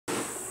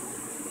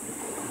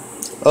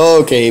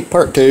Okay,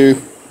 part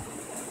two.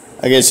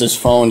 I guess this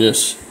phone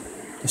just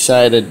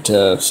decided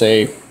to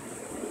say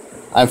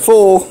I'm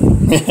full.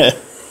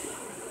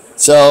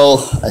 So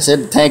I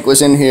said the tank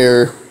was in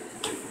here,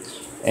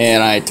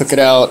 and I took it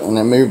out and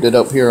I moved it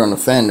up here on the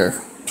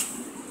fender.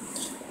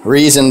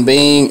 Reason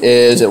being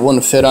is it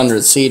wouldn't fit under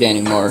the seat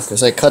anymore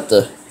because I cut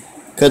the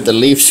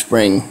leaf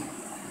spring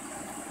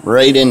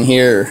right in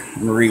here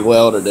and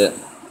re-welded it.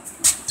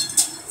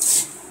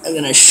 I'm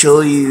gonna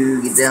show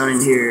you. Get down in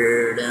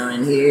here.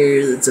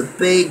 It's a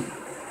big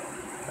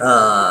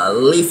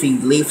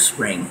leaf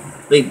spring,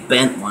 big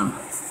bent one.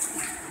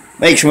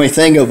 Makes me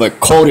think of a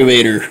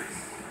cultivator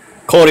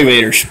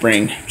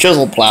spring,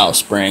 chisel plow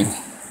spring.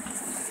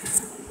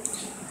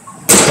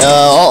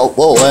 Well,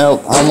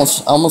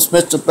 almost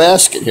missed a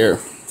basket here.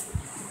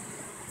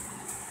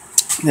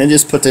 I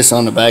just put this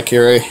on the back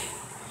here. I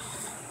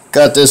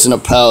got this in a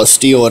pile of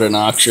steel at an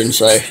auction,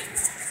 so I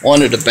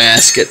wanted a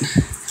basket.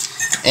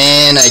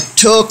 And I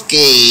took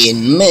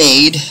and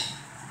made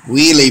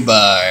wheelie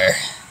bar.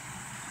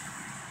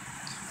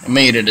 I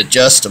made it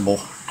adjustable.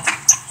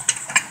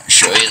 I'll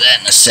show you that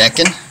in a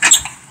second.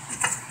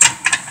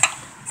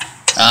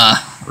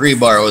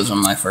 Rebar was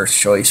my first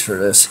choice for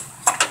this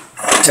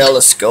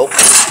telescope,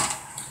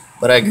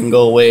 but I can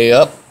go way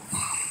up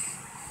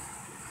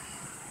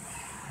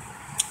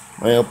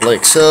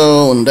like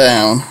so and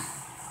down.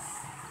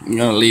 I'm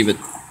gonna leave it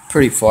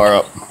pretty far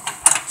up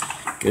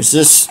because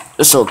this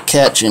will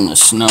catch in the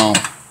snow.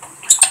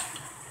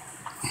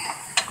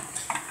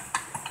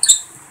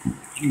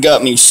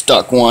 Got me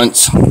stuck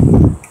once.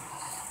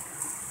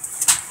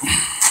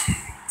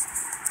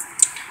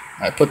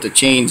 I put the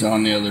chains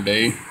on the other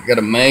day. I got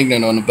a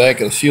magnet on the back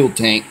of the fuel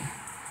tank.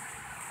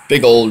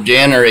 Big old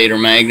generator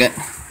magnet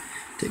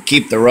to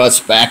keep the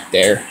rust back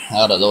there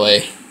out of the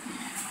way.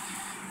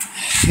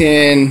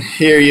 And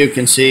here you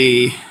can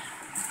see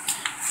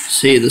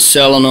the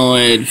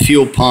solenoid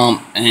fuel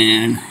pump,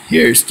 and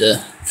here's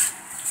the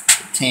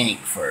tank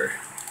for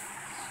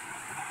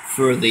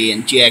the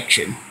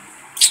injection.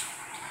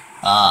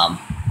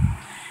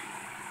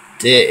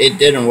 It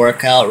didn't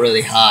work out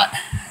really hot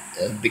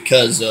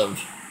because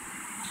of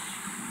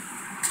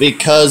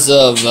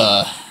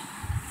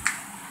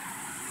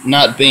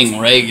not being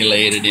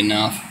regulated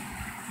enough.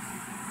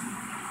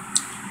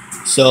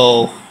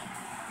 So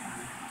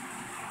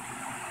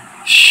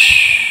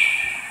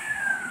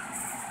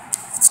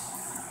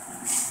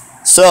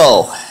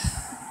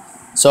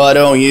I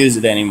don't use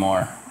it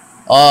anymore.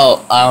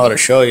 Oh, I ought to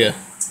show you.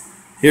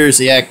 Here's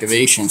the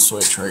activation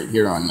switch right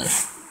here on the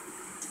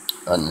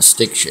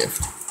stick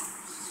shift.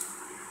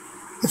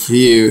 If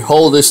you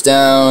hold this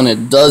down,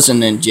 it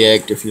doesn't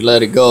inject. If you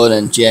let it go, it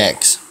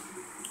injects,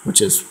 which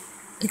is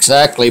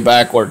exactly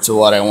backwards to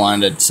what I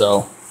wanted.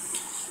 So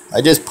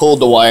I just pulled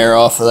the wire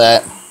off of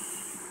that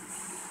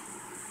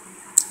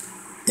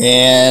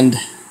and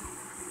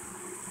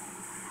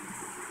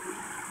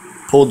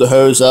pulled the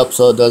hose up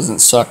so it doesn't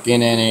suck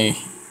in any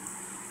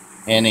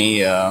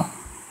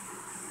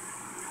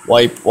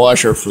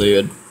washer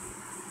fluid.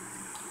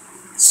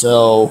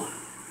 So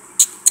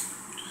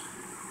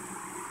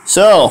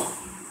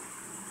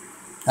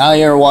now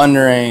you're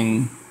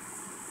wondering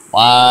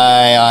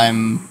why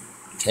I'm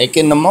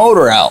taking the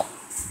motor out.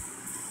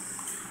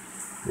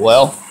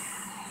 Well,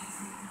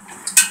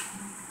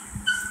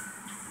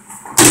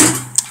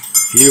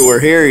 if you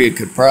were here, you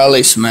could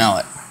probably smell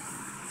it.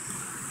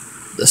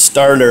 The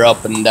starter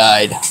up and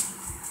died.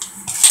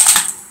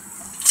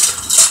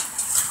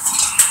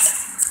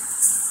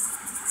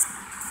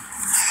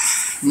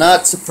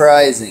 Not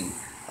surprising.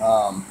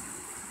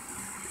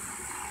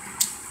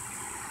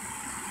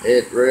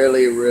 It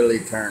really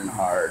turned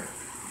hard.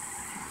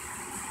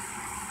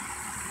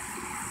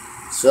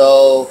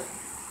 So,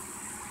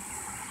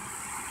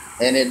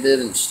 and it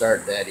didn't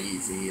start that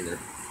easy either.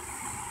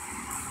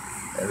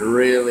 It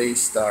really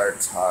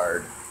starts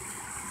hard.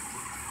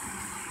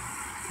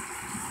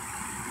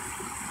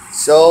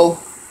 So,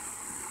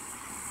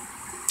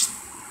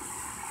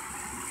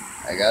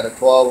 I got a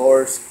 12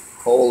 horse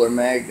Kohler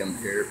Magnum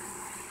here,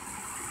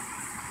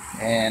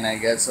 and I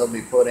guess I'll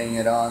be putting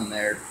it on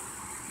there.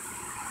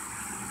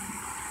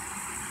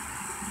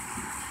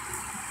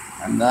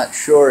 I'm not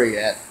sure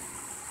yet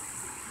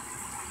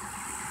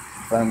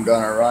if I'm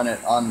gonna run it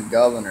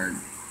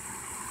ungoverned,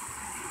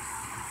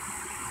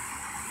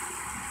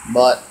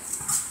 but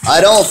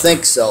I don't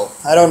think so.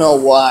 I don't know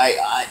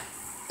why.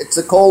 It's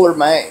a Kohler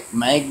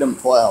Magnum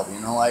 12.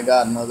 You know, I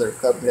got another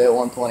Cuphead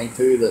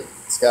 122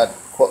 that's got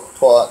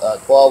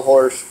 12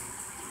 horse,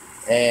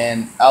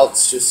 and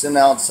just sitting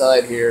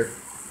outside here.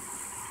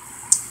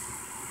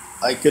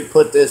 I could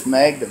put this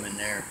Magnum in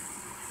there,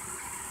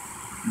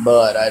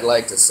 but I'd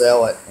like to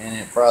sell it, and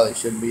it probably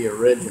should be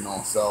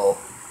original. So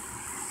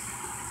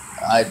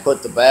I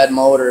put the bad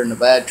motor in the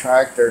bad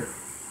tractor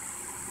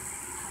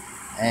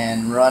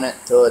and run it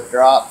till it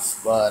drops.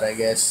 But I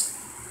guess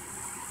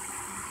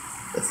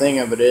the thing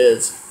of it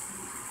is,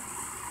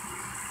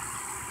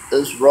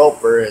 this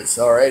Roper is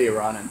already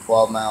running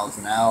 12 miles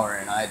an hour,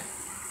 and I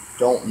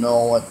don't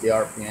know what the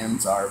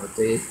RPMs are, but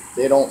they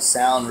don't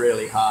sound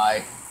really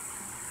high.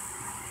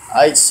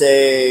 I'd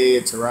say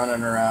it's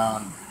running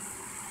around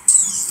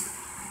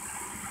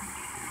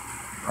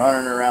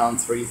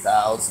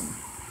 3,000.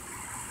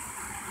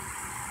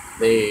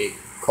 The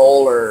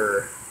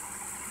Kohler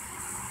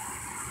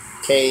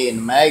K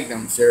and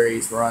Magnum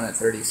series run at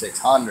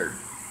 3,600,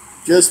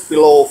 just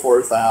below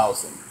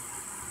 4,000.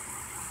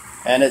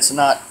 And it's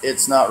not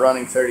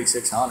running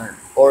 3,600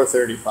 or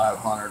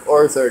 3,500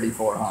 or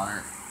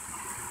 3,400.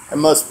 It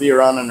must be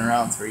running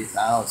around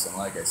 3,000,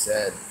 like I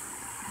said.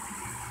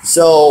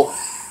 So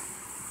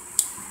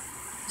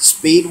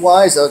speed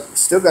wise, I'm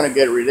still going to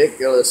get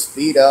ridiculous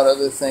speed out of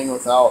the thing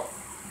without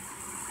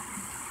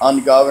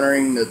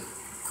ungoverning the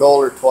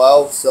Kohler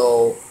 12.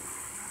 So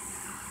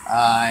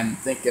I'm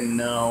thinking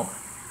no.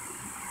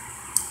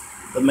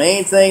 The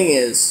main thing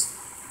is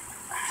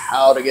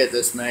how to get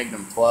this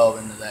Magnum 12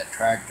 into that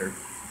tractor.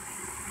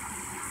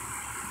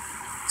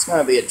 It's going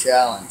to be a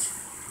challenge.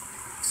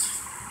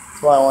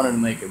 That's why I wanted to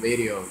make a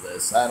video of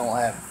this. I don't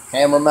have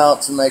camera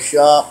mounts in my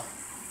shop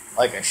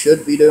like I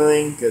should be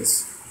doing,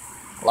 because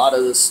a lot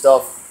of this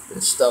stuff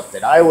is stuff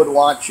that I would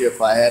watch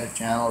if I had a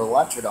channel to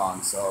watch it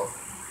on. So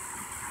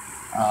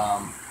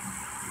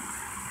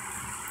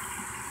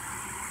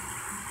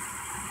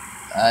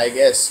I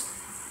guess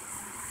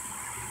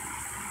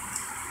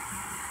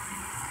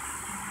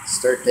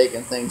start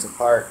taking things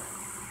apart.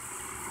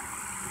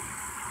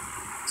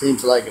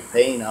 Seems like a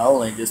pain. I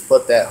only just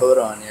put that hood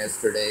on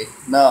yesterday.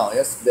 No,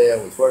 yesterday I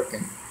was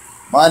working.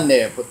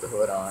 Monday I put the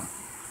hood on.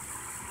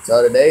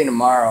 So today and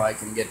tomorrow I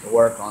can get to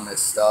work on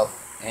this stuff.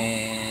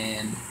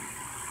 And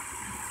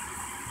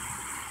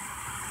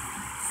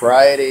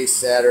Friday,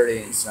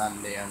 Saturday, and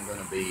Sunday I'm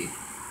going to be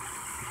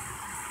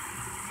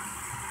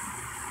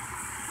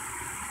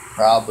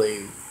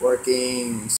probably working